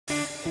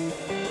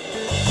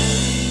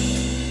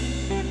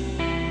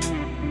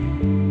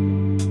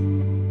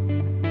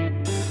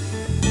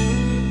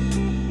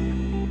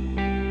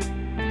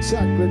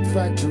Chocolate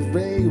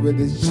Factory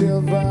with its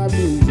chill vibe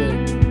music.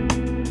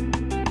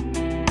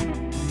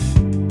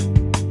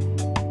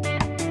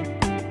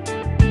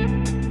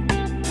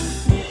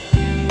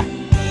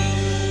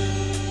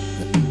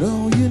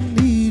 Know you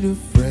need a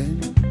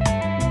friend,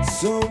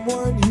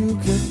 someone you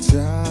can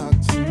talk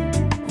to,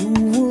 who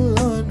will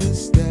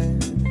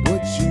understand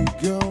what you're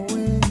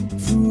going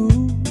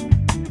through.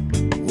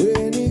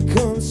 When it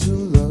comes to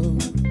love,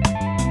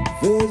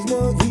 there's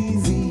no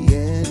easy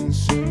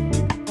answer.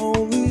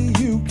 Only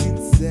you can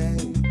say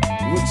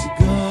what you're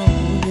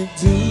gonna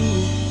do.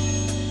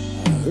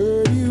 I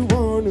heard you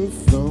on the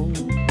phone,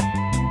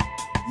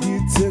 you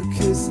took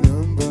his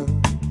number,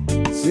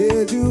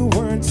 said you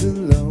weren't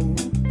alone,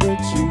 but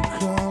you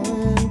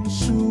calling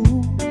true.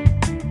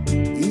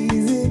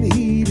 Isn't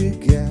he the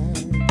guy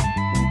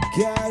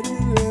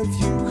that left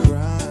you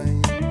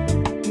crying?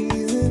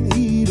 Isn't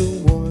he the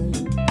one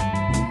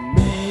that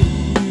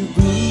made you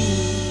blue?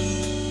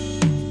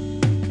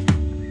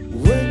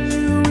 When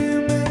you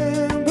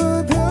remember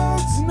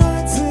those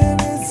nights and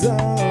it's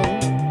all,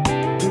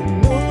 you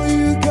know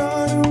you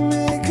gotta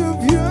make up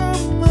your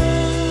mind.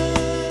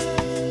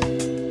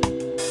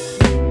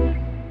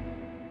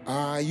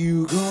 Are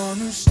you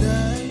gonna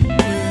stay with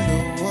the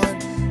one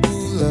who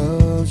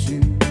loves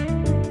you?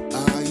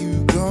 Are you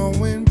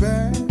going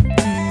back to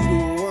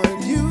the one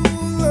you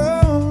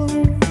love?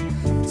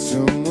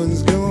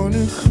 Someone's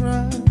gonna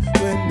cry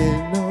when they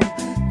know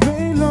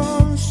they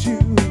lost you.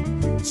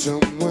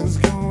 Someone's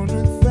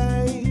gonna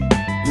thank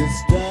the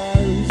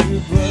stars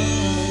above.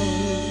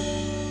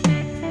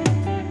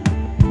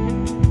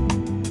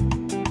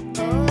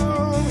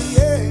 Oh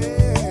yeah.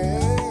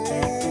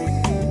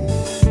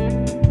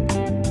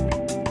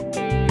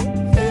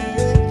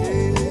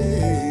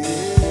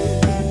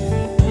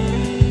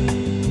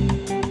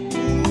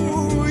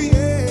 Ooh,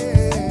 yeah.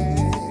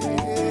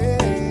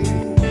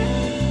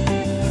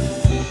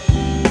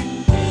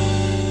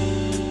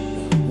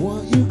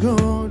 What you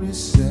gonna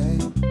say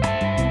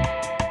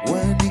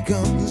when he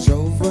comes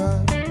over?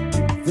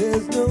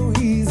 There's no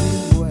easy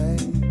way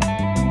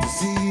to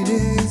see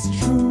this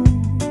true.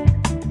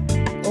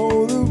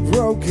 Oh, the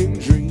broken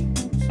dream